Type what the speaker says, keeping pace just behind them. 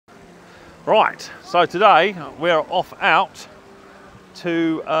Right, so today we're off out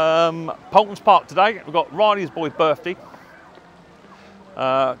to Paultons Park today. We've got Riley's boy's birthday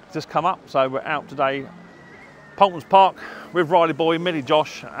just come up, so we're out today, Paultons Park, with Riley boy, Millie,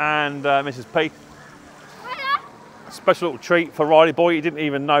 Josh and Mrs. P. A special little treat for Riley boy, he didn't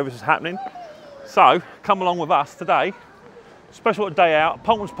even know this was happening. So come along with us today, special little day out at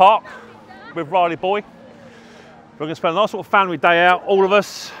Paultons Park with Riley boy. We're going to spend a nice little family day out, all of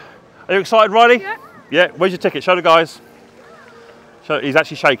us. Are you excited, Riley? Yeah. Yeah, where's your ticket? Show the guys. He's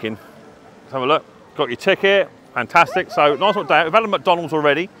actually shaking. Let's have a look. Got your ticket, fantastic. So nice little day out. We've had a McDonald's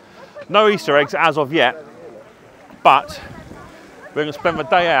already. No Easter eggs as of yet, but we're going to spend the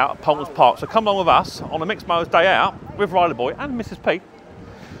day out at Paultons Park. So come along with us on a Micks Mowers day out with Riley boy and Mrs. P.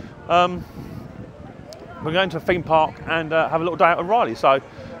 We're going to a theme park and have a little day out with Riley. So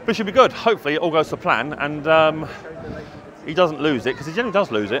this should be good. Hopefully it all goes to plan and he doesn't lose it, because he generally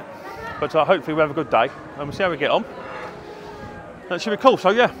does lose it. But hopefully we have a good day and we'll see how we get on. That should be cool. So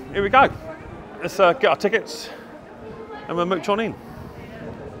yeah, here we go. Let's get our tickets and we'll mooch on in.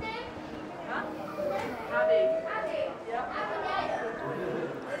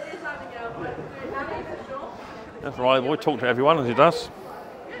 That's right, boy. Talk to everyone as he does.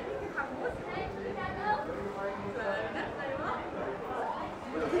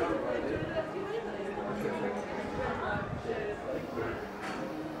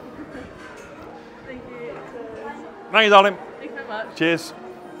 Thank you, darling. Thank you very much. Cheers.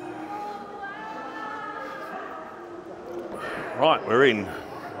 Right, we're in.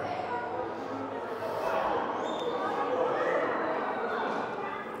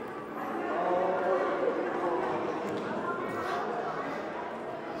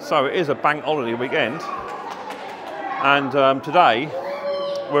 So it is a bank holiday weekend, and today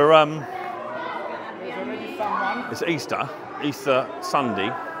we're it's Easter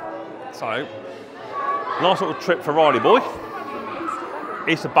Sunday. So nice little trip for Riley boy.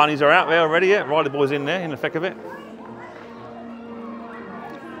 Easter bunnies are out there already. Yeah, Riley boy's in there in the thick of it.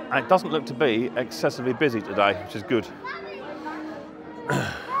 And it doesn't look to be excessively busy today, which is good.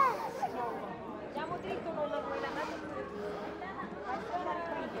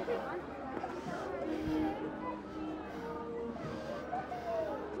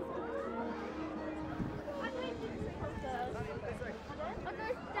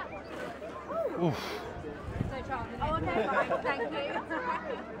 Oof. Oh, okay, fine, thank you.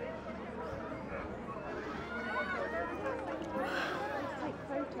 Take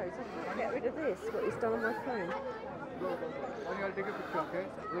photos, get rid of this, what he's done on my phone. I'll take a picture, okay?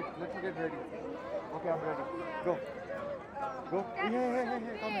 Let me get ready. Okay, I'm ready. Go. Go. Yeah,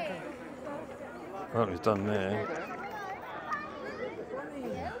 come in. Well, he's done there.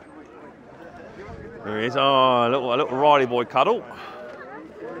 There he is. Oh, a little Riley boy cuddle.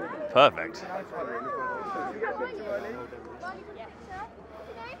 Perfect.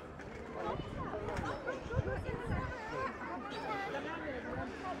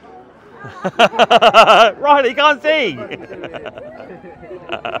 Riley can't see. Thank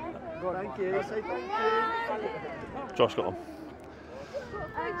you. Say thank you. Josh got on.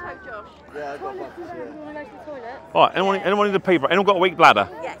 Josh. Yeah, I got one. Right, anyone need a pee break? Anyone got a weak bladder?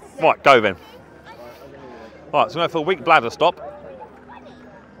 Yes. Right, go then. Right, so we're going for a weak bladder stop.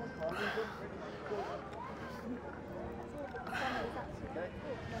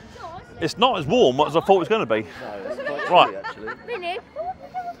 It's not as warm as I thought it was going to be. Right.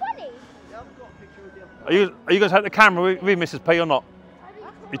 Are you going to take the camera with Mrs. P or not?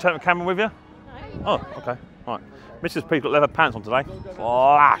 You take the camera with you? No. Oh, okay. Right. Mrs. P's got leather pants on today.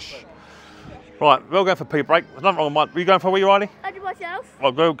 Flash. Right, we're all going for a pee break. There's nothing wrong with mine. Are you going for a wee, Riley? I do myself.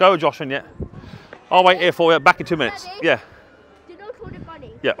 Well, go with Josh in yet. I'll wait here for you. Back in 2 minutes. Daddy? Yeah. Do not call the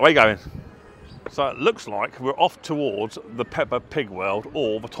bunny. Yeah, where are you going? So it looks like we're off towards the Peppa Pig World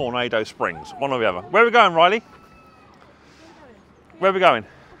or the Tornado Springs, one or the other. Where are we going, Riley? Where are we going?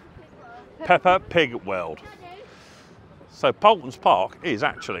 Peppa Pig World. So Paultons Park is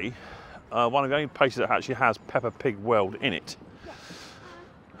actually one of the only places that actually has Peppa Pig World in it.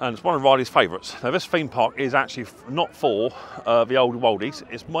 And it's one of Riley's favourites. Now this theme park is actually not for the old oldies.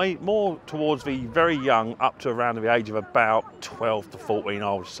 It's more towards the very young, up to around the age of about 12 to 14,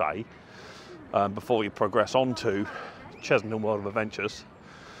 I would say. Before you progress on to Chesney World of Adventures.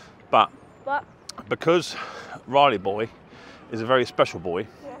 But because Riley boy is a very special boy,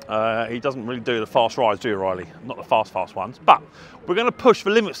 he doesn't really do the fast rides, do you, Riley? Not the fast ones. But we're going to push the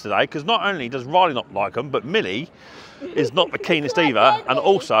limits today, because not only does Riley not like them, but Millie is not the keenest either. And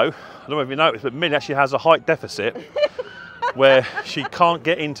also, I don't know if you noticed, but Millie actually has a height deficit where she can't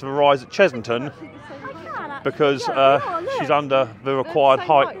get into the rides at Chesnington because she's under the required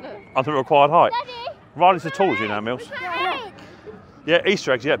height. under the required height. Daddy. Riley's as tall as you now, Mills. Egg. Yeah,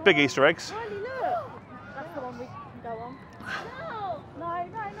 Easter eggs, yeah, big Easter eggs. Riley, look. That's the one we can go on. No,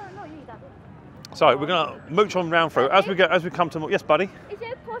 not you, Dad. So we're gonna mooch on round through as we come to. Yes, buddy. Is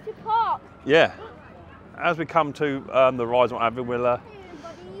it Paultons Park? Yeah. As we come to the rides and what have you, we'll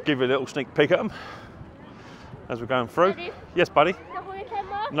give you a little sneak peek at them as we're going through. Daddy. Yes, buddy. Can I hold your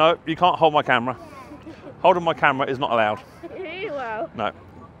camera? No, you can't hold my camera. Holding my camera is not allowed. Wow. No.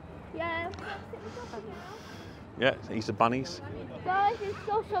 Yeah. Yeah, Easter bunnies. Guys, it's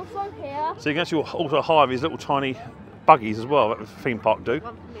so fun here. So you can actually also hire these little tiny buggies as well that the theme park do.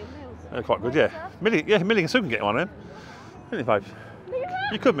 One for me and Mills. They're quite good, yeah. Millie and Sue can get one in. Isn't it, babes?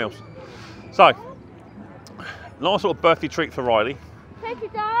 You could, Mills. So, nice little birthday treat for Riley Thank you,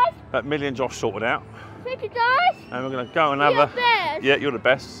 guys. that Millie and Josh sorted out. Thank you, guys. And we're going to go and have You're a... the best. Yeah, you're the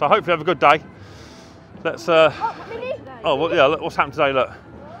best. So hopefully have a good day. Let's... Oh, Minnie. Oh, well, yeah, look, what's happened today, look.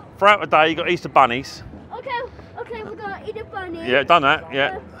 Throughout the day, you got Easter bunnies. Okay, we're gonna eat a bunny. Yeah, done that,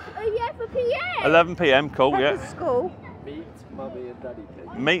 yeah. Yeah, for PM. 11 p.m, cool, Peppa's yeah. school. Meet Mummy and Daddy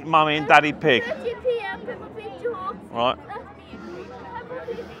Pig. Meet Mummy and Daddy Pig. 30 PM, Peppa Pig World. Right. Peppa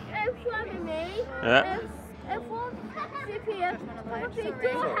Pig, Swami me. Yeah. 4 PM, Peppa Pig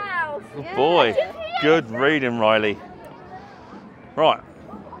House. Good boy. Good reading, Riley. Right.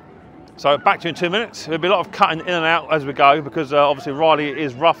 So back to you in 2 minutes. There'll be a lot of cutting in and out as we go because obviously Riley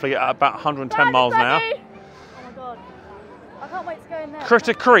is roughly at about 110 miles an hour. Daddy. Oh my god. I can't wait to go in there.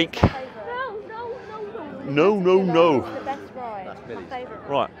 Critter Creek. Favourite. No. It's the best ride. That's My Millie's. favourite ride.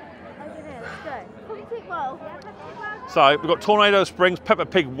 Right. Over there, let's go. Peppa Pig World. So we've got Tornado Springs, Peppa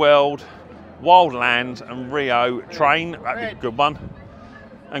Pig World, Wildland and Rio Train. That'd be a good one.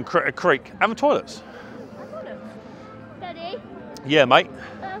 And Critter Creek. And the toilets. Daddy. Yeah, mate.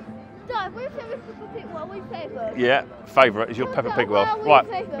 Dad, what's your favourite Peppa Pig World? What's your favourite? Yeah, favourite is your Peppa Pig World. Well, Right,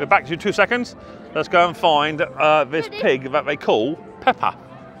 we favourite. we're back to you in 2 seconds. Let's go and find this pig that they call Peppa.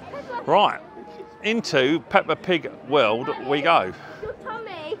 Right, into Peppa Pig World we go. Your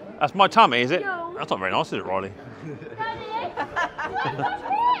tummy. That's my tummy, is it? No. That's not very nice, is it, Riley? Daddy.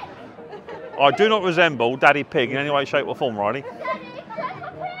 I do not resemble Daddy Pig in any way, shape or form, Riley. Daddy,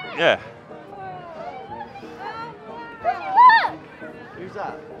 Peppa Pig. Yeah. Who's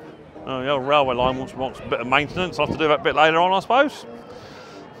that? Oh, the old railway line wants a bit of maintenance. I'll have to do that a bit later on, I suppose.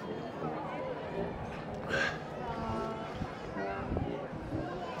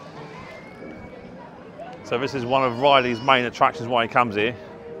 So this is one of Riley's main attractions why he comes here.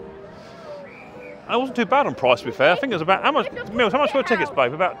 And it wasn't too bad on price, to be fair. I think it was about, how much, Mills, how much were tickets,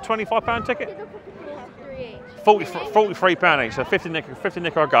 babe? About £25 ticket? 43 each, so 50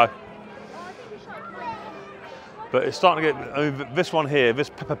 nicker a go. But it's starting to get, I mean, this one here, this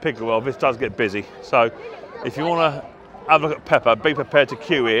Peppa Pig World, this does get busy. So if you want to have a look at Peppa, be prepared to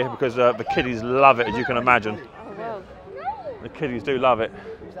queue here because the kiddies love it, as you can imagine. Oh well. The kiddies do love it.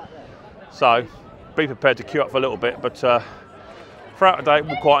 So be prepared to queue up for a little bit, but throughout the day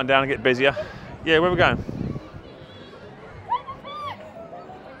we'll quieten down and get busier. Yeah, where are we going?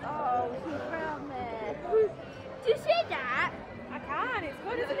 Oh, she's round there. Do you see that? I can, it's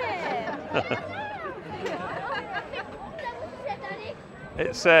good, isn't it?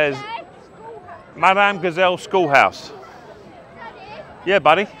 It says Madame Gazelle Schoolhouse. Daddy, Yeah,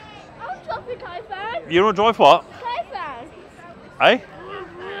 buddy. I'm shopping caravan. You want to drive what? Caravan. Eh?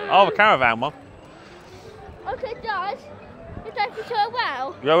 Oh, the caravan one. Okay, Dad. Is that for so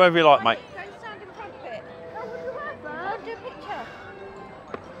well? Go wherever you like, mate. Don't stand in front of it. I want to have I'll that. do a picture.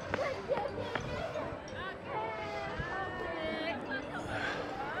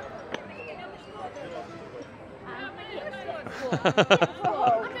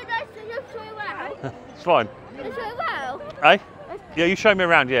 It's fine. Eh? Yeah, you show me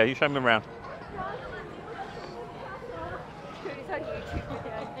around. Yeah, you show me around. It's on YouTube.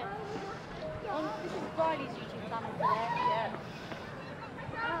 This is Riley's YouTube channel there. Yeah.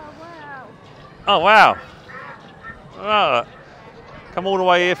 Oh, wow. Oh, come all the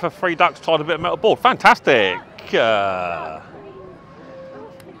way here for 3 ducks tied a bit of metal board. Fantastic. Let's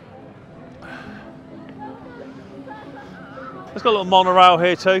got a little monorail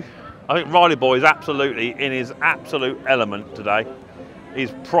here too. I think Riley boy is absolutely in his absolute element today.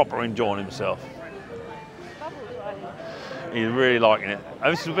 He's proper enjoying himself. He's really liking it.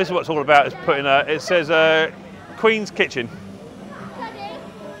 And this is what it's all about. Is putting it says Queen's Kitchen.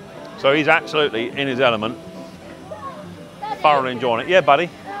 So he's absolutely in his element, thoroughly enjoying it. Yeah, buddy.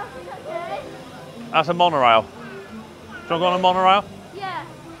 That's a monorail. Do you want to go on a monorail? Yeah.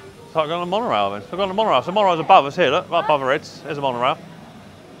 Start going on a monorail then. So go on a monorail. So monorail's above us here, look, right above our heads. There's a monorail.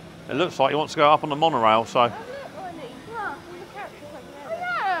 It looks like he wants to go up on the monorail, so.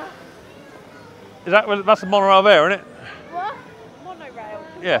 Is that that's the monorail there, isn't it? What? Monorail.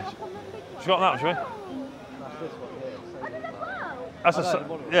 Yeah. She's got that, shall we? I don't know how. That's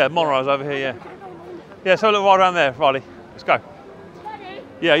yeah, monorail's over here. Yeah. Yeah. So look right around there, Riley. Let's go. Daddy.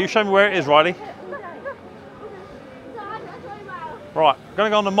 Yeah, you show me where it is, Riley. Right, going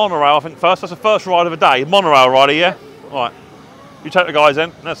to go on the monorail, I think, first. That's the first ride of the day. Monorail, Riley, yeah? Right. You take the guys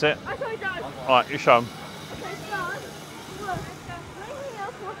in. That's it. Right, you show them. Okay, so, look, we're here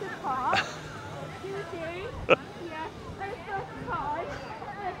for the park. You see? Yeah, and it's first time.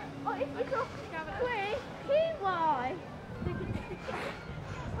 Oh, if you look, where? Why?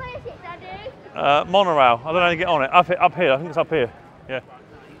 Where is it, Daddy? Monorail. I don't know how to get on it. Up here. I think it's up here. Yeah.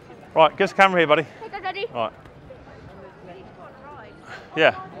 Right, get the camera here, buddy. Hey, Daddy. Right.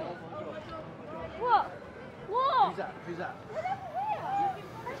 Yeah. What? What? Who's that? Who's that? Look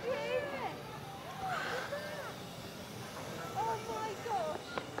over here. Oh my gosh.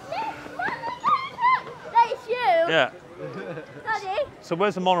 That is you. Yeah. Daddy. So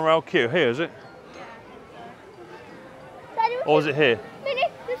where's the monorail queue? Here, is it? Daddy, Or is it here? Minnie,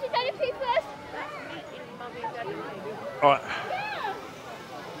 this is Daddy pee first. Right. Yeah.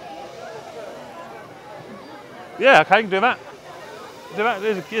 Yeah, okay, you can do that. Do that.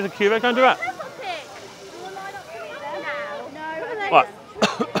 There's a queue there. Go and do that. Peppa Pig. You will line up to it then? No. No. Right.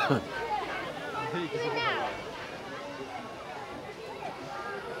 Do it now.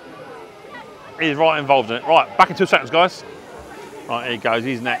 He's right involved in it. Right, back in 2 seconds, guys. Right, here he goes.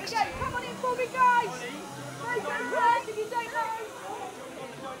 He's next. Come on in for me, guys. No first if you don't know.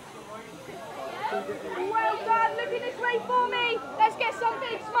 Well done. Look at this way for me. Let's get some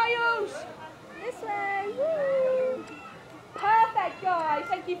big smiles. This way. Woo. Perfect, guys.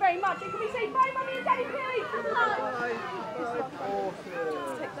 Thank you very much. And can we say bye, Mummy and Daddy, please? Bye. Awesome.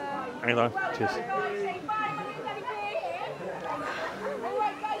 Hang on. Well Cheers. done, guys. Say bye, Mummy and Daddy, please. All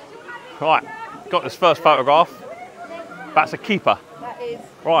right, guys. You'll have it. Right, got this first photograph. That's a keeper. That is.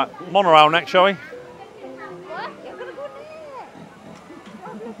 Right, monorail next, shall we? What? You're going to go there.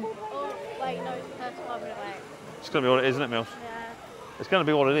 Wait, no, it's the first 5 minute wait. It's going to be what it is, isn't it, Mills? Yeah. It's going to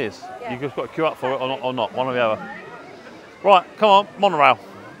be what it is. Yeah. You've just got to queue up for it or not, one or the other. Right, come on, monorail.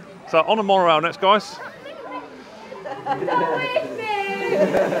 So on the monorail next, guys. Come with me.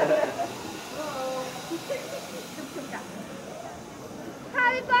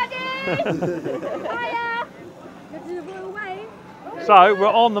 Hi, buddy. Hiya. So we're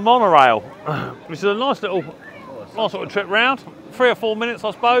on the monorail, which is a nice little trip round. 3 or 4 minutes, I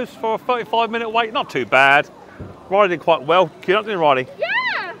suppose, for a 35-minute wait. Not too bad. Riley did quite well. Queued up, didn't you, Riley? Yeah.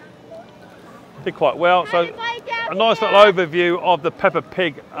 Did quite well. So a nice little overview of the Peppa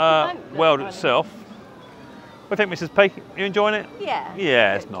Pig world itself. What do you think, Mrs. P? You enjoying it? Yeah.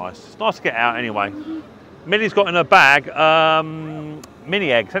 Yeah, it's nice. It's nice to get out anyway. Millie's got in her bag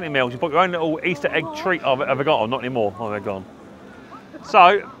mini eggs, haven't you, Mills? You bought your own little Easter egg treat. Oh, have they got? Or not anymore? Oh, they're gone.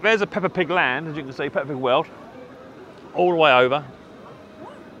 So there's a Peppa Pig land, as you can see, Peppa Pig World, all the way over.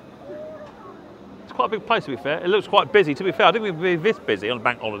 It's quite a big place, to be fair. It looks quite busy, to be fair. I didn't think it would be this busy on a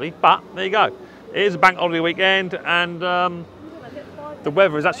bank holiday, but there you go. It is a bank holiday weekend, and the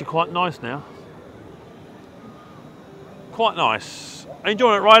weather is actually quite nice now. Quite nice. Are you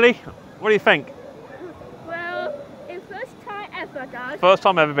enjoying it, Riley? What do you think? Well, it's first time ever, Dad. First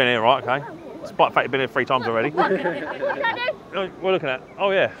time ever been here, right? Okay. Despite the fact you've been here 3 times already. What, Daddy? Oh, we're looking at.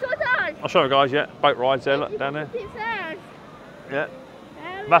 Oh yeah. So, Dad. I'll show you guys. Yeah, boat rides there. Look down there. It's there. Yeah.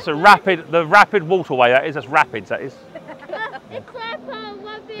 That's the rapid waterway. That is. That's rapids. That is. It's Club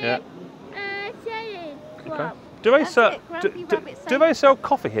Rabbit Yeah. Sailing Okay. Club. Do they That's sell? it, Grumpy Rabbit Do they sell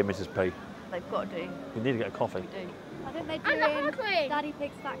coffee here, Mrs. P? They've got to do. We need to get a coffee. I think they're And the hot wing. Daddy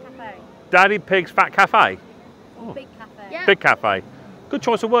Pig's Fat Cafe. Daddy Pig's Fat Cafe. Or Big Cafe. Yeah. Big Cafe. Good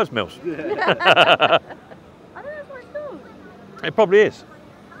choice of words, Mills. I don't know if it's called. It probably is.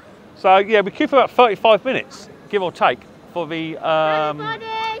 So yeah, we queued for about 35 minutes, give or take, for the Everybody.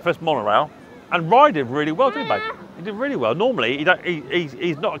 first monorail. And Ryan did really well, didn't he? He did really well. Normally,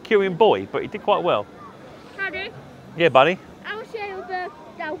 he's not a queuing boy, but he did quite well. Daddy, Yeah, buddy. I will show you that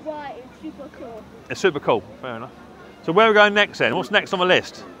white is super cool. It's super cool. Fair enough. So where are we going next then? What's next on the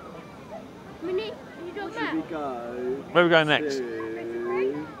list? Minnie, you don't Should we know? go Where are we going next?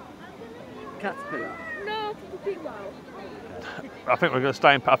 to Caterpillar? No, Peppa Pig World. I think we're going to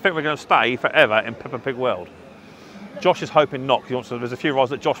stay. I think we're going to stay forever in Peppa Pig World. Josh is hoping not. 'Cause he wants to, there's a few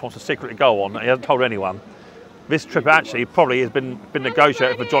rides that Josh wants to secretly go on. He hasn't told anyone. This trip actually probably has been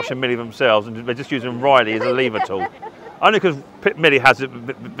negotiated for Josh and Millie themselves, and they're just using Riley as a lever tool. Only because Millie has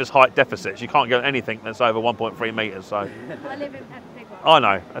this height deficit. She can't get anything that's over 1.3 metres. So I live in Peppa Pig World. I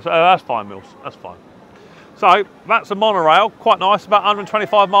know. That's fine, Mills. That's fine. So that's a monorail, quite nice, about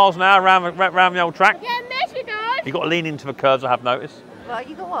 125 miles an hour around the old track. Yeah, Messi does. You've got to lean into the curves, I have noticed. Right,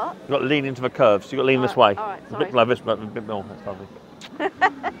 you got what? You've got to lean into the curves, so you've got to lean this way. All right, A bit sorry. like this, but a bit more, that's lovely.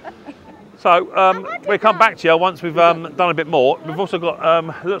 So we'll come back to you once we've done a bit more. We've also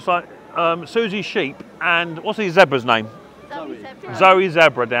got, looks like Susie Sheep and what's the zebra's name? Zoe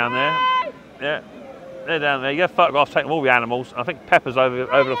Zebra down there. Yeah, they're down there. You get photographs taking of all the animals. I think Peppa's over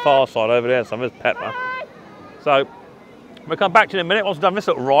the far side over there, so there's Peppa. So we'll come back to you in a minute once we've done this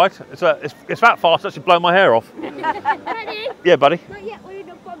little ride. It's that fast, it's actually blown my hair off. Daddy. Yeah, buddy. Not yet, we're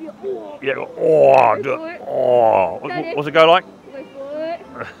not from your oh. Yeah, what's it go like? Wait for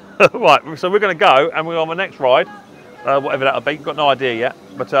it. Right, so we're going to go and we're on the next ride, whatever that'll be. Got no idea yet.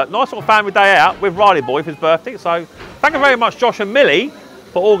 But nice little family day out with Riley Boy for his birthday. So thank you very much, Josh and Millie,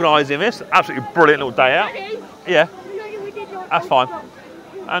 for organising this. Absolutely brilliant little day out. Daddy. Yeah, We did your that's fine.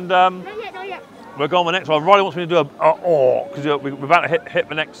 And Not yet. we're going on the next one. Riley wants me to do because we're about to hit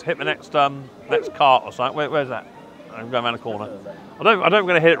the next cart or something. Where's that? I'm going around the corner. I don't think we're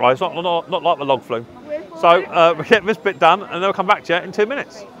going to hit it right. It's not like the log flume. So we'll get this bit done and then we'll come back to you in 2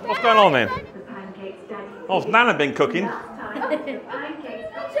 minutes. What's going on then? Oh, has Nana been cooking?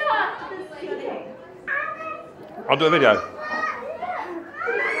 I'll do a video.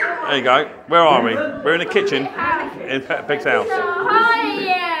 There you go. Where are we? We're in the kitchen in Peppa Pig's house.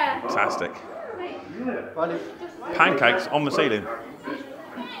 Fantastic. Pancakes on the ceiling.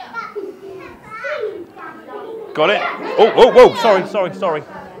 Got it? Oh, sorry.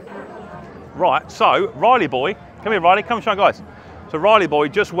 Right, so Riley Boy, come here Riley, come show guys. So Riley Boy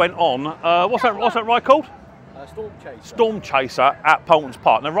just went on, what's that ride called? Storm Chaser. Storm Chaser at Paultons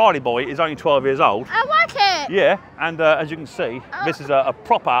Park. Now Riley Boy is only 12 years old. I want it. Yeah, and as you can see, this is a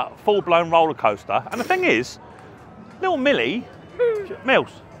proper full-blown roller coaster. And the thing is, little Millie,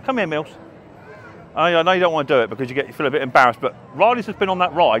 Mills, come here Mills. I know you don't want to do it because you feel a bit embarrassed, but Riley's just been on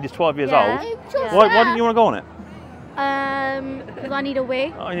that ride, he's 12 years old. Why didn't you want to go on it? Because I need a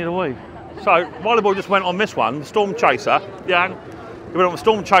wee. I need a wee. So Riley Boy just went on this one, the Storm Chaser. Yeah, he went on the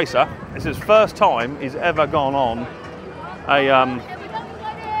Storm Chaser. It's his first time he's ever gone on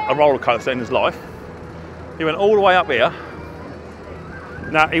a roller coaster in his life. He went all the way up here.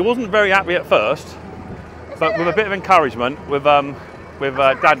 Now he wasn't very happy at first, but with a bit of encouragement with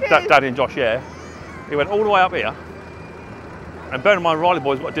Daddy and Josh, yeah, he went all the way up here. And bear in mind, Riley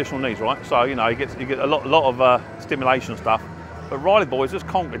Boy's got additional needs, right? So you know, you get a lot of stimulation stuff. But Riley Boy's just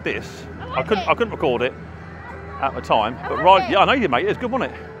conquered this. I couldn't record it at the time, but Riley, yeah, I know you, mate. It's good,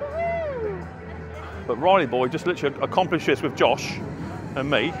 wasn't it? But Riley Boy just literally accomplished this with Josh and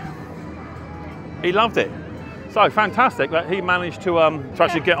me. He loved it. So fantastic that he managed to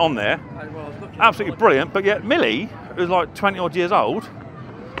actually get on there. Absolutely brilliant. But yet Millie, who's like 20 odd years old,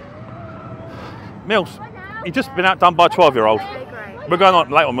 Mills, you've just been outdone by a 12-year-old. We're going on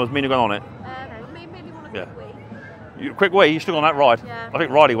later on, Mills. Me and you're going on it. Yeah. Quick wee, you still on that ride? Yeah. I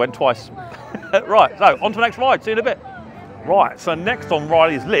think Riley went twice. Right, so on to the next ride, see you in a bit. Right, so next on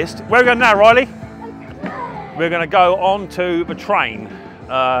Riley's list, where are we going now, Riley? We're going to go on to the train.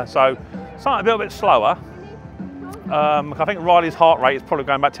 So something a little bit slower. I think Riley's heart rate is probably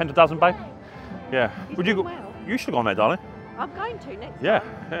going about 10 to a dozen, babe. Yeah. Would you? You should have gone there, darling. I'm going to next time.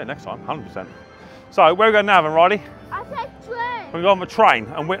 Yeah, next time, 100%. So where are we going now, then, Riley? I said train. We're going on the train,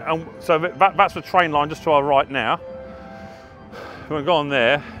 and so that's the train line just to our right now. We're going to go on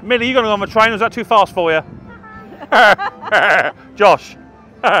there. Millie, you going to go on the train? Or is that too fast for you? Josh.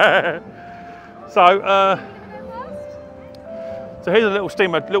 So here's a little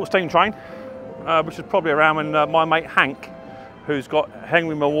steam train, which is probably around when my mate Hank, who's got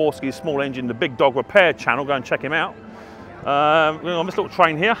Henry Milwauski's small engine, the Big Dog Repair channel, go and check him out. We're going on this little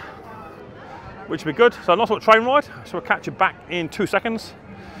train here, which will be good. So a nice little train ride. So we'll catch you back in 2 seconds.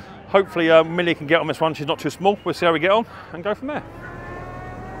 Hopefully Millie can get on this one. She's not too small. We'll see how we get on and go from there.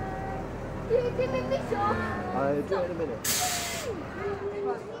 You did this off. I'll do it in a minute.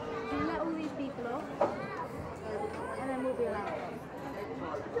 Let all these people off, and then we'll be allowed.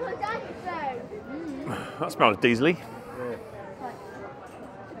 What did you say? That smells diesely.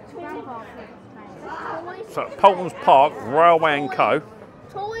 So Paultons Park Railway & Co.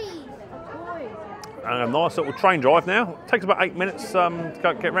 Toys. And a nice little train drive now. It takes about 8 minutes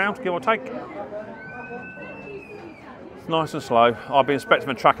to get round, give or take. Nice and slow. I'll be inspecting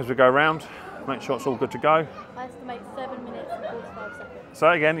the track as we go round. Make sure it's all good to go. I estimate 7 minutes and 45 seconds.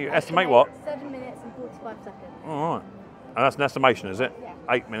 Say again, you estimate what? 7 minutes and 45 seconds. All right. And that's an estimation, is it? Yeah.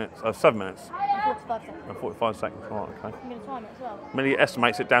 8 minutes, 7 minutes. And 45 seconds. And 45 seconds, right, okay. I'm going to time it as well. Millie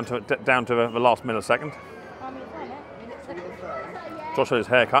estimates it down to the last millisecond. I'm going to time it. Minute seconds. Josh had his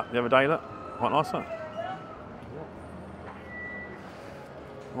haircut the other day, look. Quite nice, look.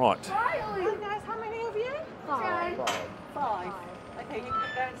 Right. Hi guys, how many of you? Five. Okay, you can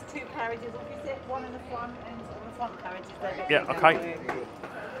go into 2 carriages. If you sit one in the front and on the front carriages, they're a bit Yeah, bigger. okay.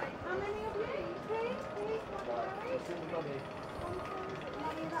 How many of you? Three.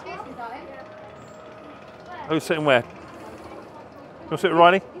 Who's sitting where? You'll sit with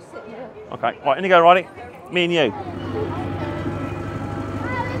Riley? You sit here. Okay, right, in you go, Riley. Me and you.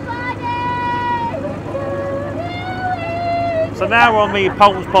 So now we're on the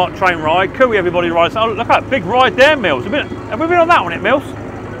Paultons Park train ride. Cool, everybody rides. Oh, look at that big ride there, Mills. Have we been on that one yet, Mills?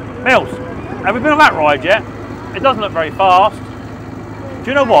 Mills, have we been on that ride yet? It doesn't look very fast. Do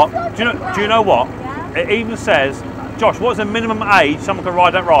you know what? Do you know what? It even says, Josh, what's the minimum age someone can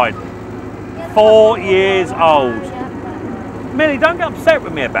ride that ride? 4 years old. Millie, don't get upset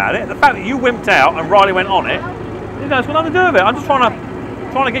with me about it. The fact that you wimped out and Riley went on it, you know, it's got nothing to do with it. I'm just trying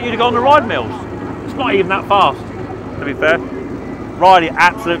to get you to go on the ride, Mills. It's not even that fast, to be fair. Riley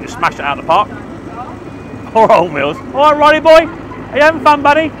absolutely smashed it out of the park. Poor old Mills. All right, Riley boy, are you having fun,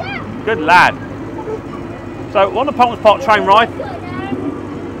 buddy? Good lad. So on the Paultons Park train ride,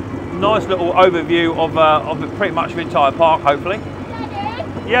 nice little overview of pretty much the entire park, hopefully.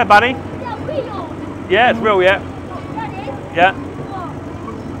 Yeah, buddy. Yeah, it's real, yeah. Yeah.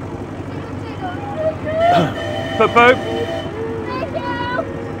 Boop boop.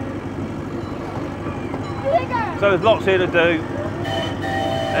 So there's lots here to do.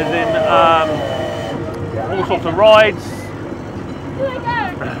 As in all sorts of rides.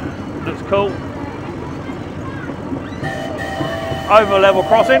 Looks cool. Over level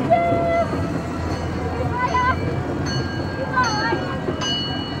crossing.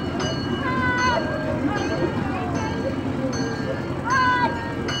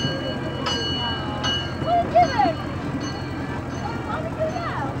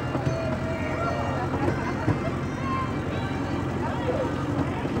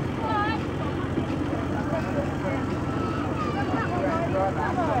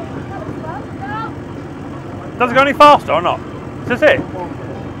 Does it go any faster or not? Is this it?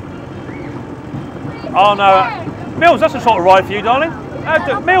 Oh no. Mills, that's the sort of ride for you, darling.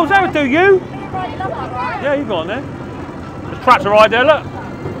 Mills, that would do you. Yeah, you go on there. There's tractor ride there, look.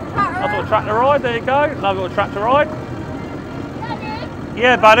 Nice little tractor ride, there you go. Nice little tractor ride.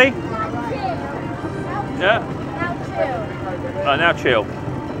 Yeah, buddy. Yeah. Right, now chill.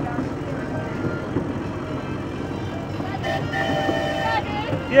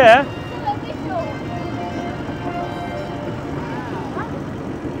 Yeah.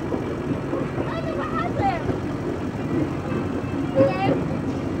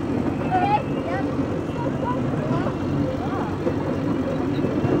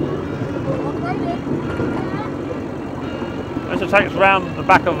 This will take us round the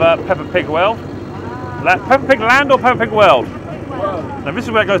back of Peppa Pig World. Peppa Pig Land or Peppa Pig World? Now this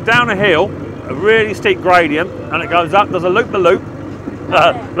is where it goes down a hill, a really steep gradient, and it goes up, does a loop-the-loop.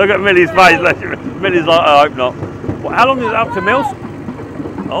 Look at Millie's face, Millie's like, I hope not. Well, how long is it up to, Mills?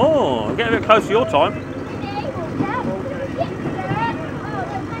 Oh, get a bit close to your time.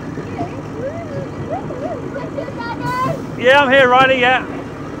 Yeah, I'm here, Riley, yeah.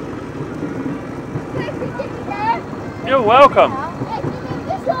 You're welcome.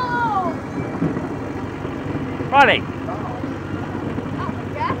 Riley.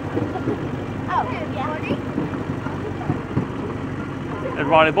 There's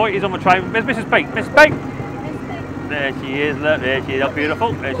Riley boy, he's on the train. There's Mrs. Pete. Mrs. Pete. There she is, look, there she is. How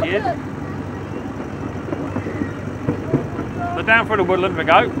beautiful. There she is. So down through the woodland we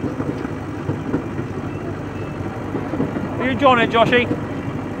go. Are you enjoying it, Joshy?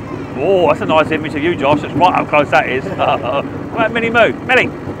 Oh, that's a nice image of you, Josh. That's right up close, that is. Right, Millie Moo. Millie.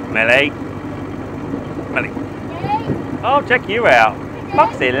 Millie. Millie. I'll check you out.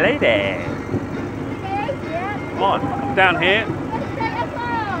 Foxy lady. Come on, come down here.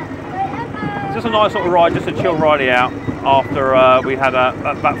 It's just a nice sort of ride, just a chill ride out after we had that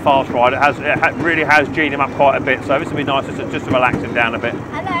fast ride. It really has G'd him up quite a bit, so this would be nice just to relax him down a bit.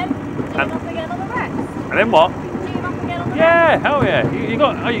 And then, G up again on the racks. And then what? G up again on the Yeah, hell yeah.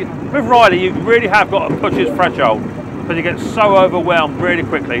 With Riley, you really have got to push his threshold because he gets so overwhelmed really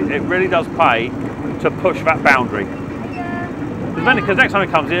quickly. It really does pay to push that boundary. Because next time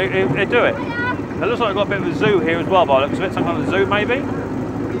he comes here, he'll do it. It looks like we've got a bit of a zoo here as well by the looks of it. Some kind of zoo maybe.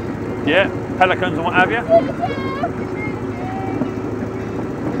 Yeah, pelicans and what have you.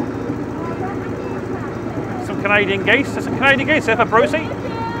 Some Canadian geese. There's some Canadian geese there for Brucey.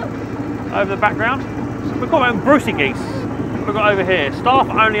 Over the background. We've got our own Brucey geese. We've got over here. Staff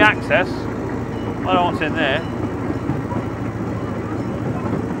only access. I don't know what's in there.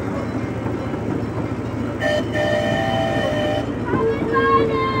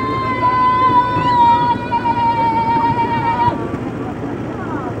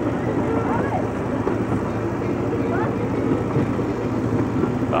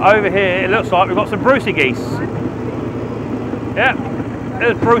 over here it looks like we've got some Brucey geese. Yeah,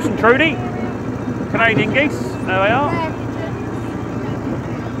 there's Bruce and Trudy, Canadian geese. There they are.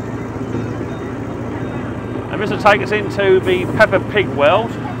 And this will take us into the Peppa Pig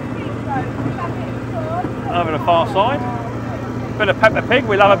World. Over the far side. Bit of Peppa Pig,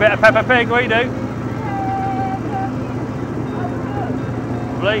 we love a bit of Peppa Pig, we do.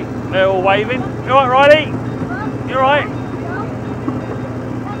 Lovely, they're all waving. You alright, Riley? You alright?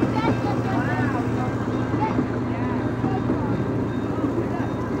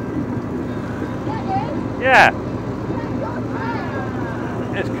 Yeah.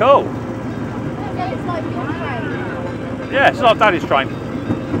 It's cool. Yeah, it's like Daddy's train.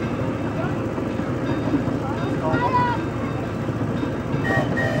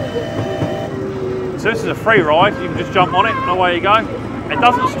 So this is a free ride, you can just jump on it and away you go. It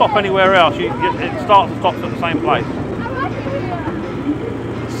doesn't stop anywhere else, it starts and stops at the same place.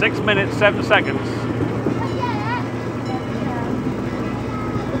 6 minutes, 7 seconds.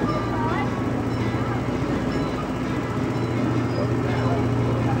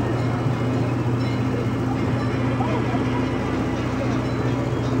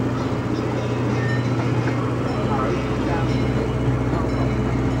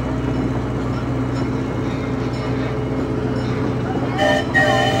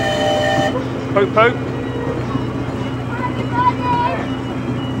 Poop poop.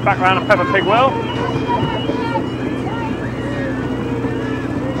 Back around the Peppa Pig World.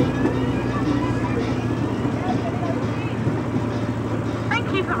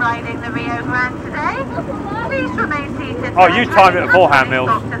 Thank you for riding the Rio Grande today. Please remain seated. Oh, you timed it beforehand, Mills.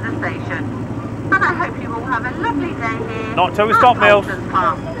 To the station. And I hope you all have a lovely day here. Not till we stop, Mills. Paultons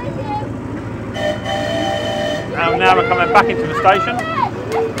Park. And now we're coming back into the station.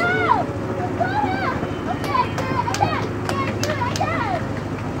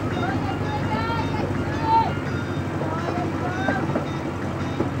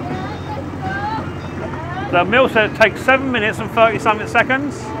 So Mills said it takes 7 minutes and 30 something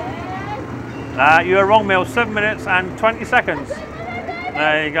seconds. You were wrong, Mills, 7 minutes and 20 seconds.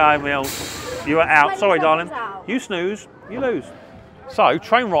 There you go, Mills. You are out. Sorry, darling. You snooze, you lose. So,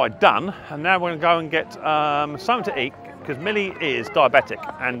 train ride done, and now we're going to go and get something to eat, because Millie is diabetic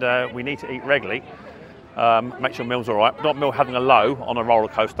and we need to eat regularly. Make sure Mill's all right. Not Mill having a low on a roller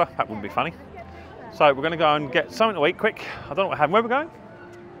coaster, that wouldn't be funny. So we're going to go and get something to eat quick. I don't know what we're having. Where are we going?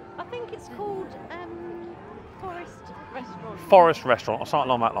 I think it's called Forest Restaurant. Forest Restaurant or something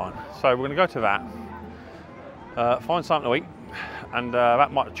along that line. So we're going to go to that, find something to eat, and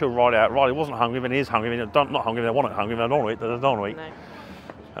that might chill Riley out. Riley wasn't hungry, then he is hungry, then not hungry, then I want hungry, then I don't want to eat, then I don't want to eat. No.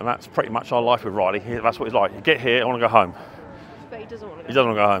 And that's pretty much our life with Riley. That's what he's like. You get here, I want to go home. But he doesn't want to go. He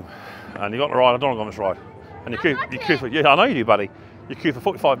doesn't want to go home. And you got the ride, I don't want to go on this ride. And you queue for, yeah, I know you do, buddy. You queue for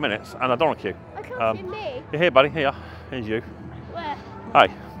 45 minutes, and I don't want to queue. I can't see me. You're here, buddy. Here. Here's you. Where?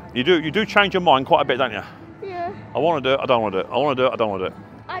 Hey, you do change your mind quite a bit, don't you? Yeah. I want to do it. I don't want to do it. I want to do it. I don't want to do it.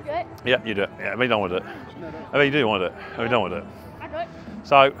 I do it. Yeah, you do it. Yeah, I mean, you don't want to do it. I mean, you do want to do it. I mean, you don't want to do it. I do it.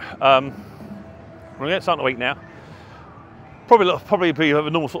 So, we're going to get something to eat now. Probably be the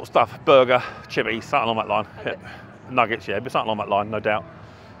normal sort of stuff. Burger, chippy, something along that line. Yeah. Nuggets, yeah, but something along that line, no doubt.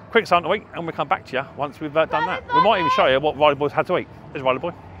 Quick something to eat, and we'll come back to you once we've done that. We might even show you what Riley Boy's had to eat. There's Riley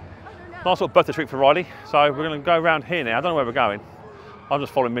Boy. Nice little birthday treat for Riley. So we're going to go around here now. I don't know where we're going. I'm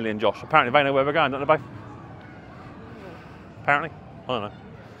just following Millie and Josh. Apparently they know where we're going, don't they, babe? Apparently. I don't know.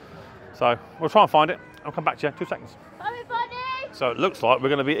 So we'll try and find it. I'll come back to you in 2 seconds. Everybody! So it looks like we're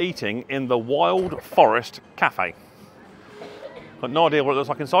going to be eating in the Wild Forest Cafe. Got no idea what it looks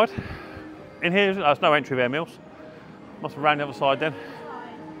like inside. In here, there's no entry there, Mills. Must be around the other side then.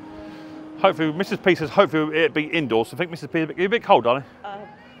 Hopefully, Mrs. P says hopefully it'll be indoors. I think Mrs. P is a bit cold, darling. A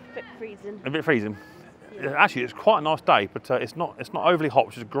bit freezing. A bit freezing. Yeah. Actually, it's quite a nice day, but it's not overly hot,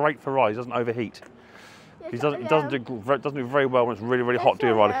 which is great for Riley. He doesn't overheat. He doesn't do very well when it's really, really hot, do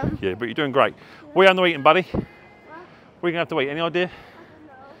you, Riley? Yeah, but you're doing great. What are you having to eat, buddy? What are you going to have to eat? Any idea?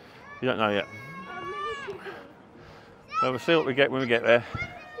 You don't know yet. Well, we'll see what we get when we get there.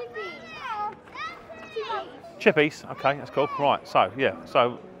 Chippies, okay, that's cool. Right, so yeah,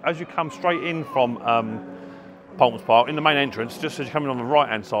 so as you come straight in from Paultons Park, in the main entrance, just as you're coming on the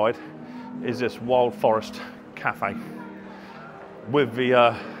right-hand side, is this Wild Forest Cafe with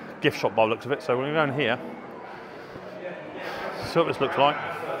the gift shop by the looks of it. So we're going to go in here, see what this looks like.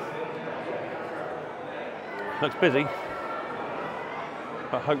 Looks busy,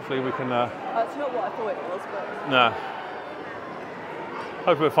 but hopefully we can. That's not what I thought it was, but. No.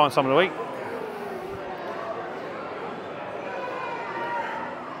 Hopefully we'll find something to eat.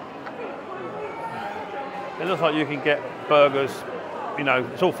 It looks like you can get burgers, you know,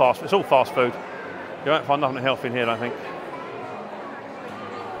 it's all fast food. You won't find nothing healthy in here, I don't think.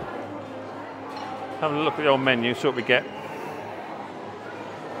 Have a look at the old menu, see what we get.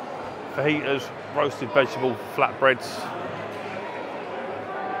 Fajitas, roasted vegetable, flatbreads,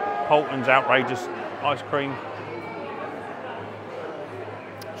 Paultons outrageous ice cream.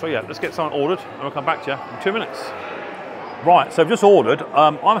 So yeah, let's get something ordered and we'll come back to you in 2 minutes. Right, so I've just ordered.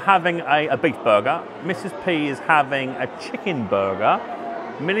 I'm having a beef burger. Mrs. P is having a chicken burger.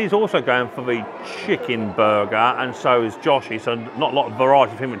 Millie's also going for the chicken burger, and so is Joshy. So not a lot of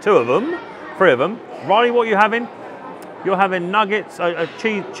variety between the three of them. Riley, what are you having? You're having nuggets,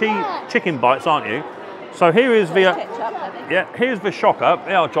 chicken bites, aren't you? So here is the here's the shocker.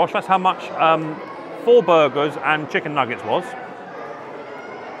 Yeah, Josh, that's how much 4 burgers and chicken nuggets was.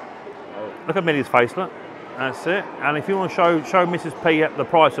 Look at Millie's face, look. That's it. And if you want to show Mrs. P the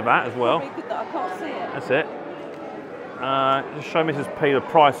price of that as well. Very good that I can't see it. That's it. Just show Mrs. P the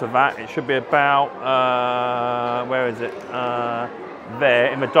price of that. It should be about, where is it?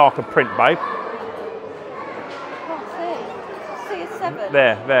 There, in the darker print, babe. I can't see. I see a 7.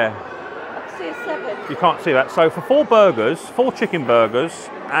 There. I can see a 7. You can't see that. So for 4 burgers, 4 chicken burgers,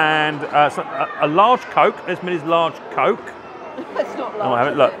 and a large Coke. There's Millie's large Coke. It's not No, I large.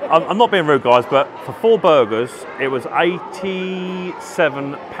 haven't. Look, I'm not being rude, guys, but for 4 burgers, it was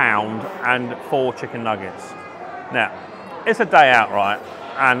 £87 and 4 chicken nuggets. Now, it's a day out, right?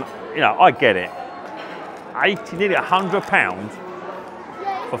 And you know, I get it. Nearly £100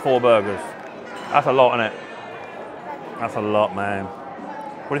 for 4 burgers. That's a lot, isn't it? That's a lot, man.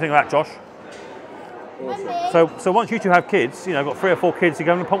 What do you think of that, Josh? So once you two have kids, you know, got 3 or 4 kids, you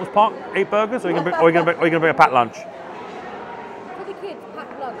go to Paultons Park, eat burgers, or are you going to bring a packed lunch? For the kids,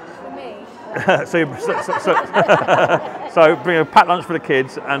 pack lunch for me. So bring a packed lunch for the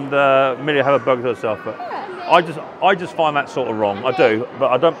kids, and Millie have a burger to herself. But I just find that sort of wrong. I do,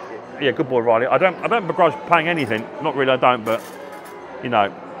 but I don't. Yeah, good boy, Riley. I don't begrudge paying anything. Not really, I don't. But you know,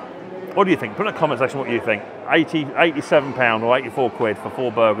 what do you think? Put in the comment section what you think. £87 or 84 quid for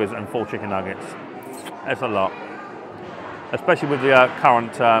 4 burgers and 4 chicken nuggets. That's a lot, especially with the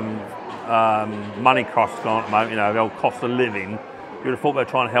current money costs going on at the moment. You know, the old cost of living. You'd have thought they're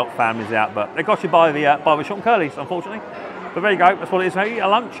trying to help families out, but they got you by the short and curlies, unfortunately. But there you go. That's what it is. Eat a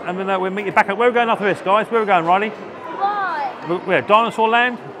lunch, and then we'll meet you back. Where are we going after this, guys? Where are we going, Riley? Why? Where? Dinosaur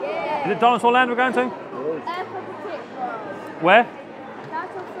Land? Yeah. Is it Dinosaur Land we're going to? Peppa Pig World. Where?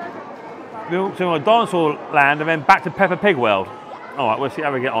 That's also Peppa Pig We're World. going to Dinosaur Land and then back to Peppa Pig World. All right, we'll see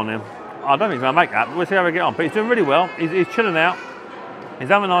how we get on then. I don't think he's going to make that, but we'll see how we get on. But he's doing really well. He's chilling out. He's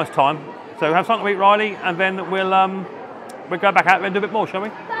having a nice time. So have something to eat, Riley, and then we'll go back out and do a bit more, shall we?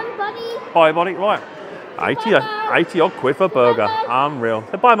 Bye, buddy. Bye, buddy. Right. 80 odd quid for a burger. Unreal.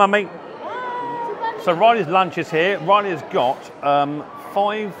 So bye, mummy. So Riley's lunch is here. Riley has got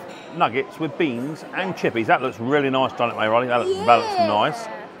 5 nuggets with beans and chippies. That looks really nice, doesn't it, mate, Riley? That looks nice.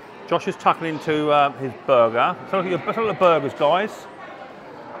 Josh is tucking into his burger. So look at the burgers, guys.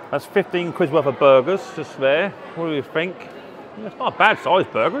 That's 15 quid worth of burgers just there. What do you think? It's not a bad sized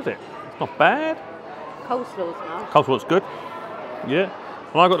burger, is it? It's not bad. Coleslaw's nice. Coleslaw looks good. Yeah.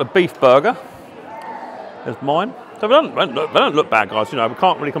 And I got the beef burger. There's mine. So they don't look bad, guys. You know, we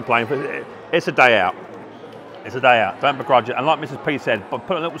can't really complain. But it's a day out. It's a day out. Don't begrudge it. And like Mrs. P said, but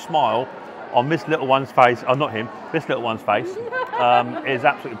put a little smile on this little one's face. Oh, not him. This little one's face is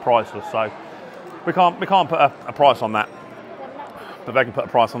absolutely priceless. So we can't put a price on that. But they can put a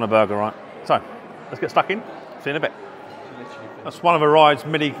price on a burger, right? So let's get stuck in. See you in a bit. That's one of the rides.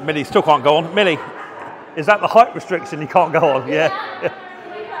 Millie still can't go on. Millie, is that the height restriction? You can't go on. Yeah.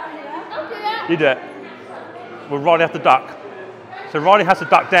 You do it. Well, Riley have to duck. So Riley has to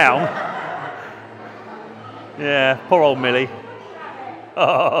duck down. Yeah, poor old Millie.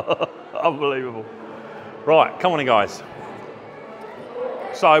 Oh, unbelievable. Right, come on in, guys.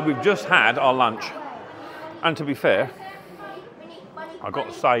 So we've just had our lunch. And to be fair, I've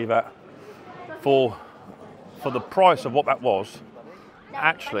got to say that for the price of what that was,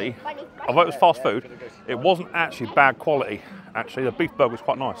 actually, although it was fast food, it wasn't actually bad quality. Actually, the beef burger was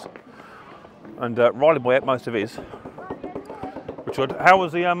quite nice. And Riley boy ate most of his, which would. How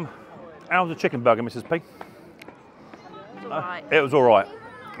was the chicken burger, Mrs. P? It was all right. It was all right.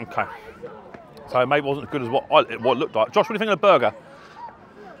 Okay. So maybe it wasn't as good as what it looked like. Josh, what do you think of the burger?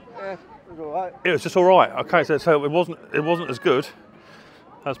 Yeah, it was all right. It was just all right. Okay, so it wasn't as good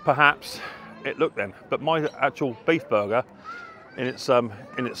as perhaps it looked then. But my actual beef burger, in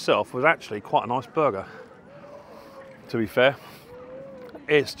itself, was actually quite a nice burger. To be fair,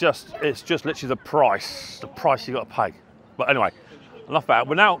 it's just literally the price you got to pay. But anyway, enough about it.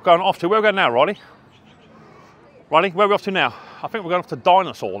 We're now going off to where are we going now, Riley? Riley, where are we off to now? I think we're going off to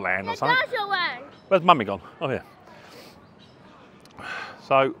Dinosaur Land or something. Dinosaur Land. Where's Mummy gone? Oh, yeah.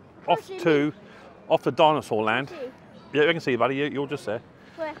 So, off to Dinosaur Land. Yeah, you can see you, buddy. You're just there.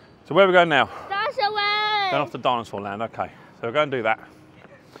 Where? So where are we going now? Dinosaur Land. Going off to Dinosaur Land, okay. So we're going to do that.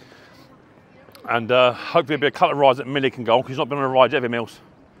 And hopefully there'll be a couple of rides that Millie can go on, because she's not been on a ride yet, have you, Mills?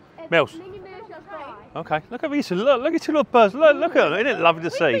 Mills? Okay, look at these, look at two little birds, look at them, isn't it lovely to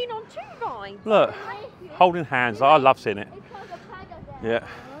see? We've been on 2 rides. Look, holding hands, I love seeing it. Yeah,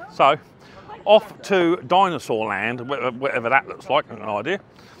 so off to Dinosaur Land, whatever that looks like, I've no idea.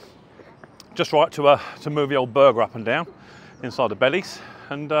 Just right to move the old burger up and down inside the bellies,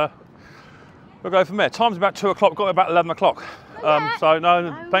 and we'll go from there. Time's about 2 o'clock, got about 11 o'clock, so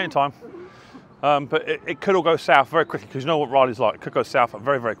no, plenty of time. But it could all go south very quickly, because you know what Riley's like. It could go south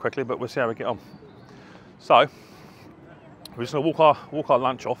very, very quickly, but we'll see how we get on. So we're just going to walk our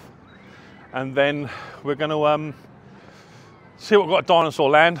lunch off, and then we're going to see what we've got at Dinosaur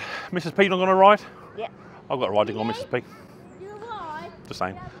Land. Mrs. P, not going to ride? Yeah. I've got a riding on Mrs. P. You ride? Just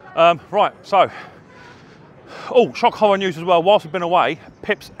saying. Right, so, oh, shock horror news as well. Whilst we've been away,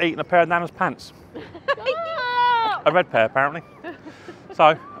 Pip's eaten a pair of Nana's pants. Oh! A red pair, apparently.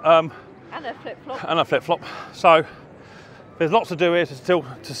 So, And a flip-flop. and a flip-flop. So there's lots to do here still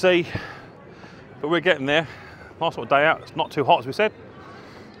to see, but we're getting there. Nice little day out. It's not too hot, as we said.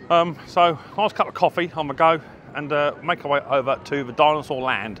 So nice cup of coffee on the go, and make our way over to the Dinosaur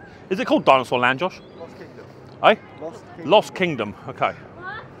Land. Is it called Dinosaur Land, Josh? Lost Kingdom. Eh? Lost Kingdom. Lost Kingdom. Okay.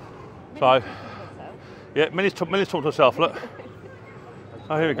 So yeah, Millie's talked to herself. Look.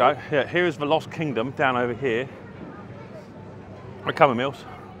 Oh, here we go. Yeah, here is the Lost Kingdom down over here. We're coming, Mills.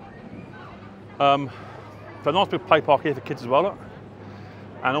 So a nice big play park here for kids as well, look.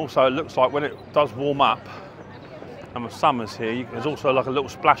 And also it looks like when it does warm up and the summer's here, there's also like a little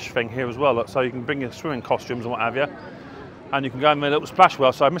splash thing here as well, look. So you can bring your swimming costumes and what have you, and you can go in the little splash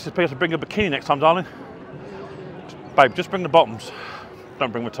well. So Mrs. P has to bring a bikini next time, darling. Babe, just bring the bottoms,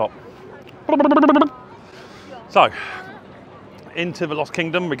 don't bring the top. So into the Lost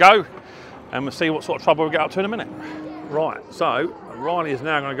Kingdom we go, and we'll see what sort of trouble we get up to in a minute. Right, so Riley is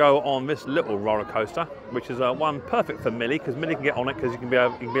now going to go on this little roller coaster, which is one perfect for Millie, because Millie can get on it, because you can be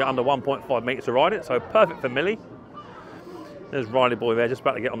under 1.5 metres to ride it, so perfect for Millie. There's Riley boy there, just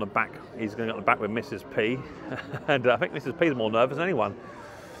about to get on the back. He's going to get on the back with Mrs. P, and I think Mrs. P is more nervous than anyone.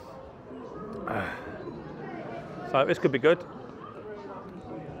 So this could be good.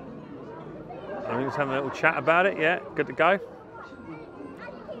 I think just having a little chat about it. Yeah, good to go.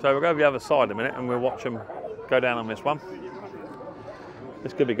 So we'll go to the other side in a minute, and we'll watch them go down on this one.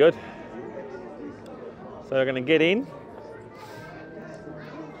 This could be good. So we're going to get in.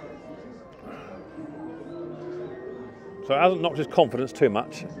 So it hasn't knocked his confidence too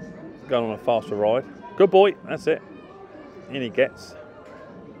much, going on a faster ride. Good boy, that's it. In he gets.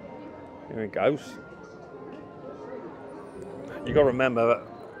 Here he goes. You've got to remember that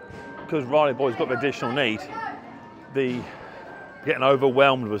because Riley boy's got the additional need, the getting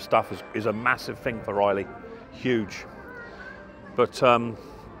overwhelmed with stuff is a massive thing for Riley. Huge. But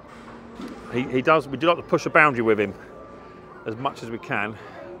we do like to push the boundary with him as much as we can,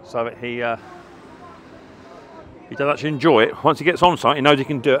 so that he does actually enjoy it. Once he gets on something, he knows he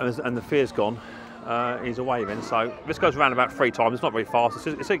can do it, and the fear's gone. He's away then. So this goes around about 3 times. It's not very fast.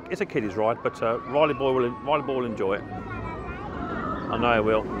 It's a kiddie's ride, but Riley boy will enjoy it. I know he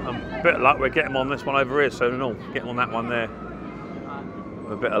will. A bit of luck, we'll get him on this one over here soon and all. Get him on that one there.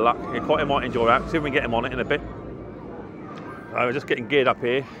 With a bit of luck, he might enjoy that. See if we can get him on it in a bit. We're just getting geared up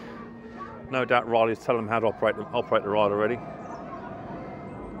here. No doubt Riley's telling him how to operate the ride already.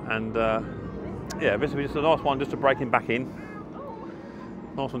 And yeah, this will be just a nice one just to break him back in.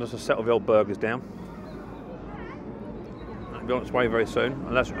 Nice one just to settle the old burgers down. It'll be on its way very soon.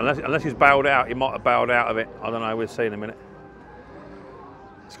 Unless he's bailed out, he might have bailed out of it. I don't know, we'll see in a minute.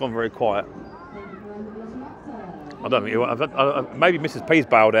 It's gone very quiet. I don't think maybe Mrs. P's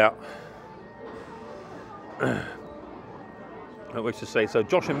bailed out. Which to see. So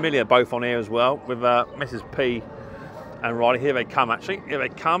Josh and Millie are both on here as well with Mrs. P and Riley. Here they come actually. Here they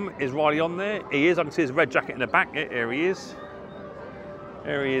come. Is Riley on there? He is. I can see his red jacket in the back. Here he is.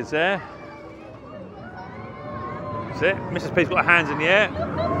 There he is there. That's it. Mrs. P's got her hands in the air.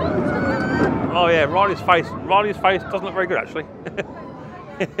 Oh yeah, Riley's face doesn't look very good actually.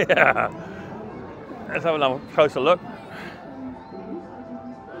 Yeah. Let's have another closer look.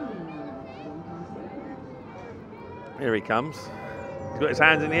 Here he comes. He's got his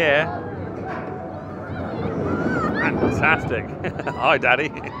hands in the air. Fantastic. Hi, Daddy.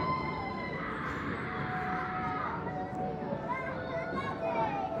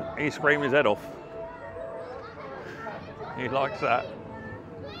 He's screaming his head off. He likes that.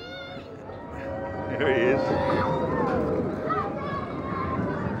 Here he is.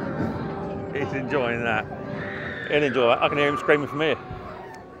 He's enjoying that. He'll enjoy that. I can hear him screaming from here.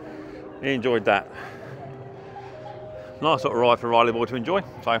 He enjoyed that. Nice little ride for Riley boy to enjoy.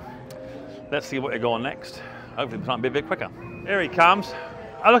 So let's see what they go on next. Hopefully it's something a bit quicker. Here he comes.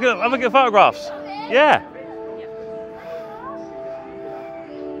 Oh, look at the photographs. Yeah.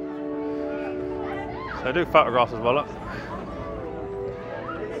 So do photographs as well, look.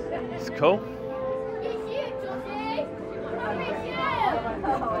 It's cool.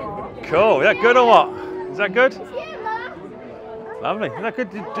 Cool, is that good or what? Is that good? Lovely, is that good?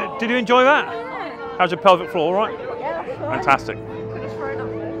 Did you enjoy that? How's your pelvic floor, all right? Yeah, Fantastic.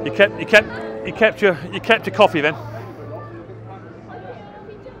 You kept your coffee then.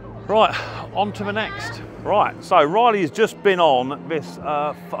 Right, on to the next. Right, so Riley's just been on this,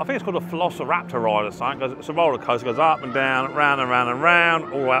 I think it's called a Velociraptor ride or something. It's a roller coaster, goes up and down, round and round and round,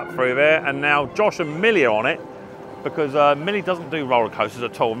 all the way up through there. And now Josh and Millie are on it because Millie doesn't do roller coasters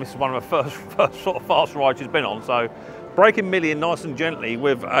at all. And this is one of the first sort of fast rides she's been on. So breaking Millie in nice and gently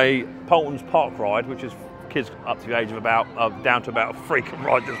with a Paultons Park ride, which is kids up to the age of about, down to about 3 can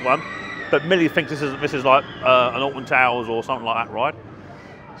ride this one. But Millie thinks this is like an Alton Towers or something like that ride.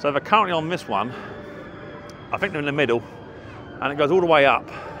 So they're currently on this one. I think they're in the middle, and it goes all the way up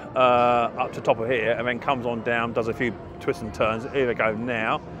to the top of here, and then comes on down, does a few twists and turns. Here they go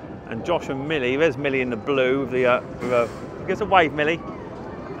now. And Josh and Millie, there's Millie in the blue, give us a wave, Millie.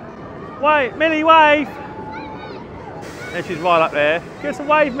 Wave, Millie, wave! And she's right up there. Give us a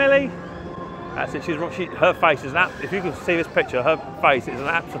wave, Millie. That's it, her face is if you can see this picture, her face is an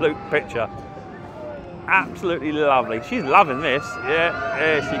absolute picture. Absolutely lovely. She's loving this. Yeah,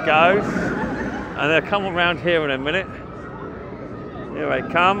 there she goes. And they'll come around here in a minute. Here they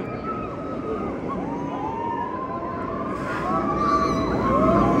come.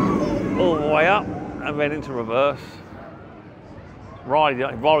 All the way up and then into reverse. Riley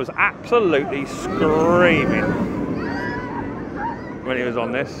was absolutely screaming when he was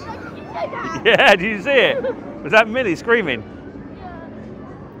on this. Yeah, did you see it? Was that Millie screaming?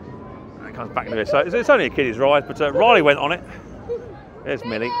 And it comes back to this. So it's only a kiddie's ride, but Riley went on it. There's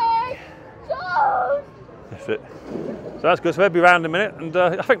Millie. That's it. So that's good. So they'll be round in a minute, and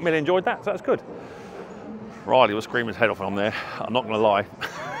I think Millie enjoyed that, so that's good. Riley was screaming his head off on there, I'm not going to lie.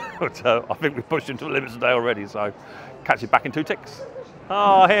 But I think we pushed him to the limits today already, so catch you back in 2 ticks.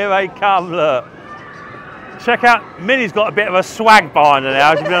 Oh, here they come, look. Check out, Millie's got a bit of a swag behind her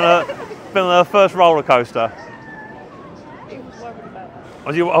now. She's been on her first roller coaster.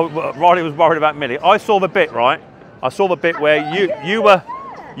 Riley was worried about Millie. I saw the bit, right? I saw the bit where you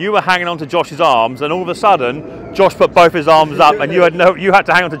were hanging on to Josh's arms, and all of a sudden, Josh put both his arms up, and you had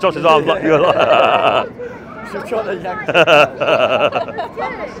to hang on to Josh's arms like you were like. She's trying to yank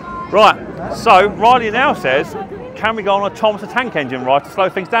Right, so Riley now says, can we go on a Thomas the Tank Engine ride to slow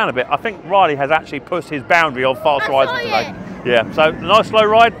things down a bit? I think Riley has actually pushed his boundary of fast rides for today. Yeah, so nice slow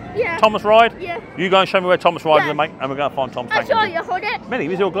ride, Yeah. Thomas ride. Yeah. You go and show me where Thomas rides, Yeah. mate, and we're going to find Thomas I Tank saw Engine. you, hold it. Millie,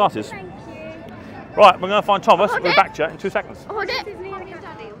 where's your glasses? Thank you. Right, we're going to find Thomas. Hold We'll it. back to you in 2 seconds. Hold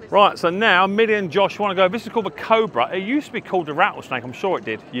it. Right, so now Millie and Josh want to go. This is called the Cobra. It used to be called the Rattlesnake. I'm sure it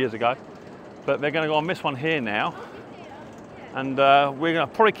did years ago. But they're going to go on this one here now. And we're going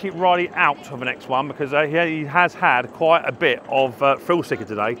to probably keep Riley out of the next one because he has had quite a bit of thrill seeker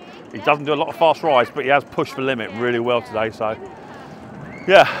today. He doesn't do a lot of fast rides, but he has pushed the limit really well today. So,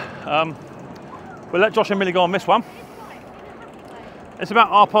 yeah, we'll let Josh and Millie go on this one. It's about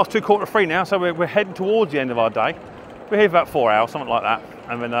 2:30, 2:45 now, so we're heading towards the end of our day. We're here for about 4 hours, something like that,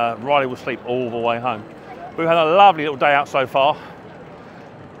 and then Riley will sleep all the way home. We've had a lovely little day out so far,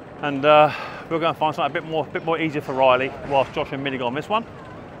 and we're going to find something a bit more easier for Riley whilst Josh and Millie go on this one.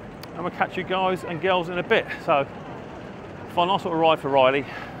 And we'll catch you guys and girls in a bit. So, find a nice little ride for Riley,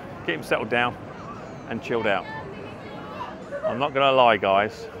 get him settled down and chilled out. I'm not going to lie,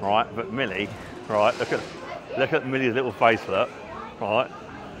 guys, right? But Millie, right? Look at Millie's little face, look, right?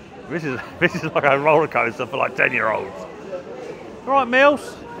 This is like a roller coaster for like 10-year-olds. All right,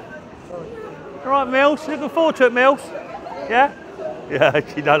 Mills. All right, Mills. Looking forward to it, Mills. Yeah. Yeah,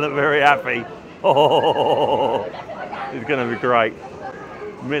 she doesn't look very happy. Oh, it's going to be great.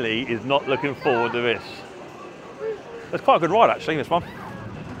 Millie is not looking forward to this. It's quite a good ride, actually, this one.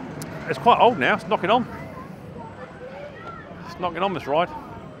 It's quite old now. It's knocking on. It's knocking on this ride.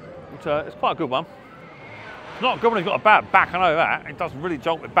 It's quite a good one. It's not good when it's got a bad back, I know that. It doesn't really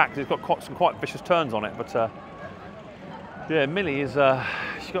jolt with back because it's got some quite vicious turns on it. But yeah, Millie is,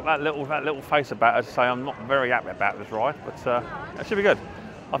 she's got that little face about her to say I'm not very happy about this ride, but it should be good.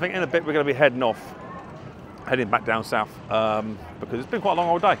 I think in a bit we're going to be heading off heading back down south because it's been quite a long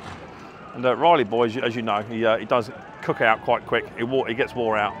old day. And Riley boy, as you know, he does cook out quite quick. He gets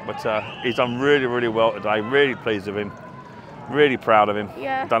wore out, but he's done really, really well today. Really pleased with him. Really proud of him.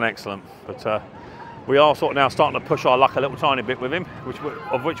 Yeah. Done excellent. But we are sort of now starting to push our luck a little tiny bit with him,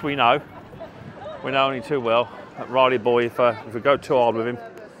 of which we know. We know only too well that Riley boy, if we go too hard with him,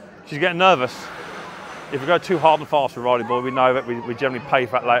 she's getting nervous. If we go too hard and fast with Riley boy, we know that we generally pay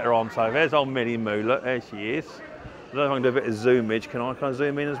for that later on. So there's old Millie Moo. Look, there she is. I don't know if I can do a bit of zoomage. Can I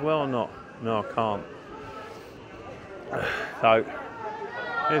zoom in as well or not? No, I can't. So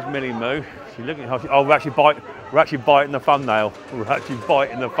there's Millie Moo. She's looking. Oh, we're actually biting the thumbnail. We're actually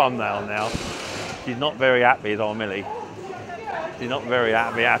biting the thumbnail now. She's not very happy, is old Millie. She's not very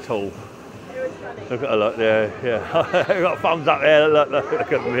happy at all. Look at her, look there. Yeah, got thumbs up there. Look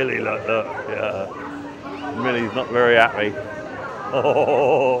at Millie. Look. Yeah, Millie's not very happy.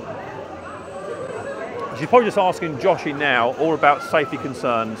 Oh. She's probably just asking Joshy now all about safety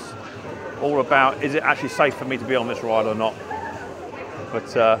concerns, all about is it actually safe for me to be on this ride or not. But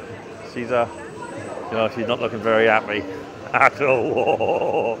she's she's not looking very happy at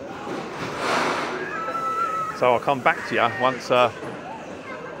all. So I'll come back to you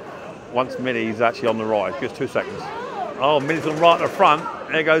once Millie's actually on the ride. Just 2 seconds. Oh, Millie's on right at the front.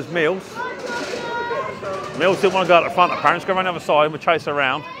 There goes Mills. Mills didn't want to go at the front apparently. Let's go around the other side and we'll chase her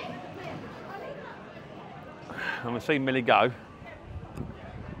around. And we'll see Millie go.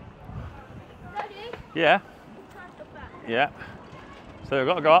 Ready? Yeah. Yeah. So we've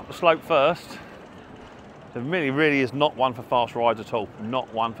got to go up the slope first. So Millie really is not one for fast rides at all.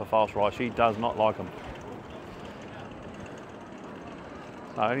 Not one for fast rides. She does not like them.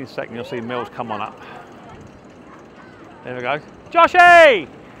 So any second you'll see Mills come on up. There we go. Joshy!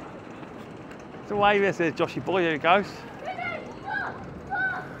 It's the way this is, Joshy boy. There he goes.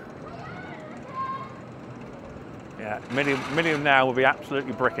 Yeah, Millie now will be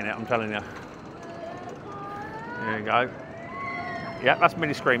absolutely bricking it, I'm telling you. There you go. Yeah, that's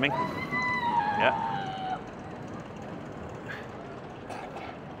Millie screaming. Yeah.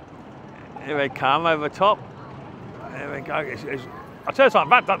 Here they come over the top. There we go. I'll tell you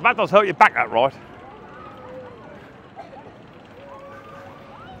something, that does hurt your back, that ride.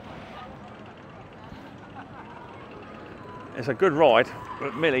 It's a good ride,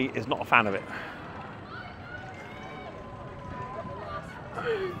 but Millie is not a fan of it.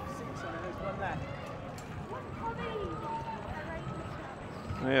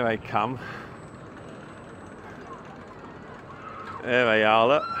 Here they come. There they are,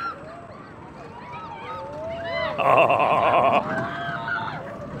 look. Oh.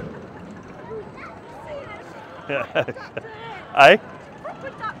 Hey?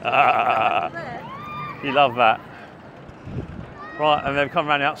 You love that. Right, and they've come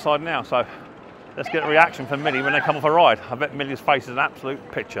around the outside now, so let's get a reaction from Millie when they come off a ride. I bet Millie's face is an absolute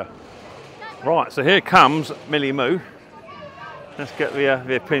picture. Right, so here comes Millie Moo. Let's get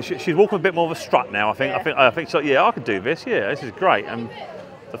the opinion. She's walking a bit more of a strut now, I think. Yeah. I think so. Yeah, I could do this. Yeah, this is great. And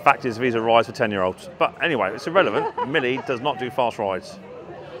the fact is, these are rides for 10-year-olds. But anyway, it's irrelevant. Millie does not do fast rides.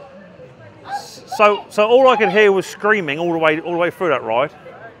 So all I could hear was screaming all the way through that ride.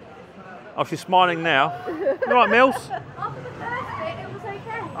 Oh, she's smiling now. You right, Mills? After the first bit, it was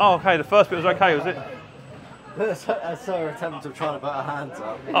okay. Oh, okay. The first bit was okay, was it? I saw her attempt of trying to put her hands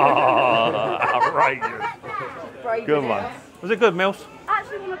up. Oh, outrageous. Good one. Was it good, Mills? I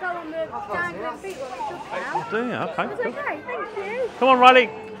actually want to go on the dangling feet now. Do you? Okay. It was okay, thank you. Come on, Riley.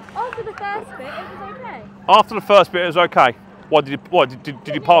 After the first bit, it was okay. After the first bit, it was okay.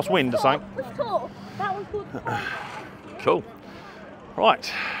 Did you pass wind or something? It was cool. That was good. Cool.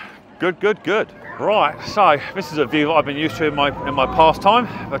 Right. Good. Right. So this is a view that I've been used to in my pastime,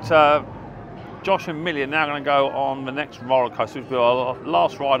 but Josh and Millie are now going to go on the next roller coaster, which will be our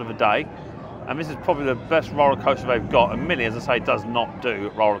last ride of the day. And this is probably the best roller coaster they've got. And Millie, as I say, does not do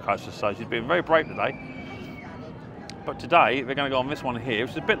roller coasters, so she's been very brave today. But today we're going to go on this one here,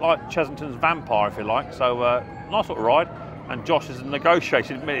 which is a bit like Chesington's Vampire, if you like. So nice little ride. And Josh has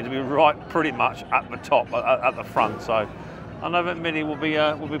negotiated Millie to be right pretty much at the top, at the front. So I know that Millie will be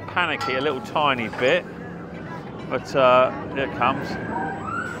panicky a little tiny bit, but here it comes.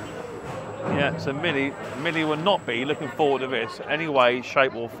 Yeah, so Millie will not be looking forward to this any way,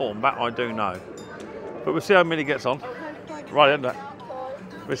 shape or form, that I do know. But we'll see how Millie gets on. Right, isn't it?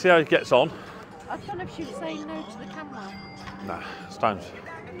 We'll see how he gets on. I don't know if she was saying no to the camera. Nah, stones.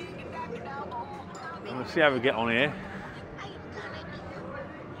 And we'll see how we get on here.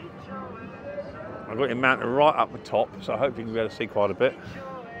 I've got him mounted right up the top, so I hope you can be able to see quite a bit.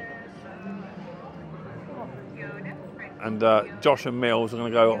 And Josh and Mills are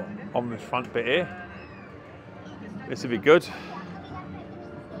going to go on this front bit here. This would be good.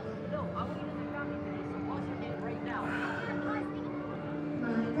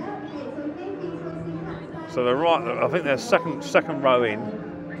 So they're right, I think they're second row in.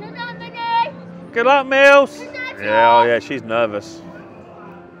 Good luck, Mills. Yeah, oh yeah, she's nervous.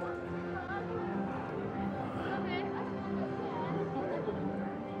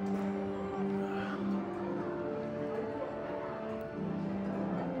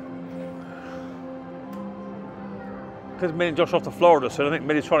 Because Millie and Josh are off to Florida soon, I think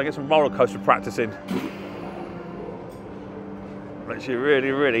Millie's trying to get some roller coaster practice in. But she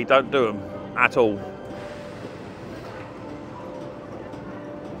really don't do them at all.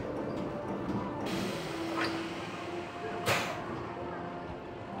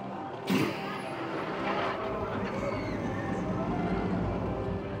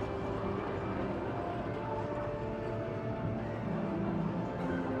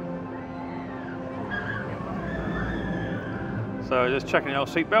 So just checking our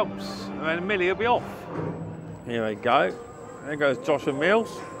seat belts, and then Millie will be off. Here we go. There goes Josh and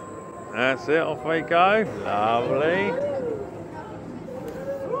Mills. That's it, off we go. Lovely.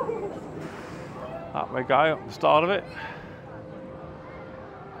 Up we go, at the start of it.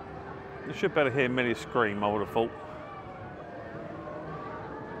 You should better hear Millie scream, I would have thought.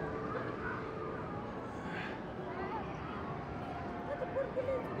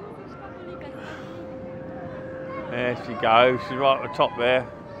 There she goes, she's right at the top there.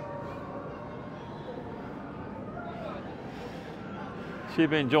 She'll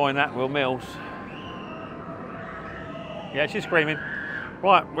be enjoying that, Will Mills. Yeah, she's screaming.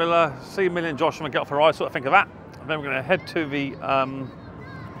 Right, we'll see Millie and Josh when we get off her ride, sort of think of that. And then we're going to head to the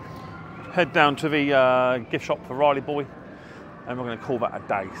head down to the gift shop for Riley Boy, and we're going to call that a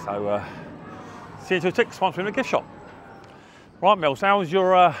day. So see you in 2 ticks once we're in the gift shop. Right, Mills, how was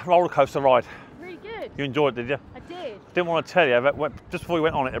your roller coaster ride? Really good. You enjoyed it, did you? I did. Didn't want to tell you, but just before we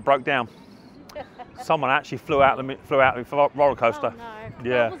went on it, it broke down. Someone actually flew out the roller coaster. Oh no,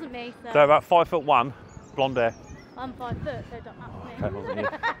 yeah. that wasn't me. So They're about 5'1", blonde hair. I'm 5 foot, so don't Okay, me. wasn't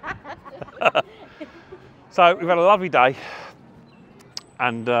you? So we've had a lovely day,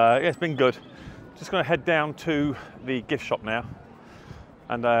 and yeah, it's been good. Just going to head down to the gift shop now,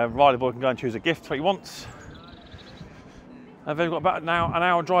 and Riley Boy can go and choose a gift what he wants. And then we've got about an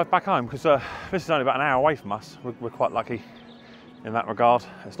hour drive back home, because this is only about an hour away from us. We're quite lucky in that regard.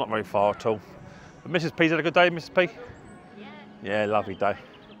 It's not very far at all. But Mrs. P's had a good day, Mrs. P? Yeah. Yeah, lovely day.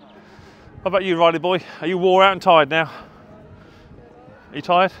 How about you, Riley Boy? Are you wore out and tired now? Are you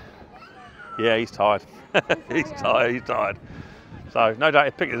tired? Yeah, he's tired. He's tired. So no doubt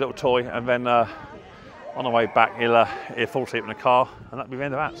he'll pick his little toy, and then on the way back he'll fall asleep in the car, and that'll be the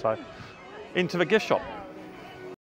end of that. So into the gift shop.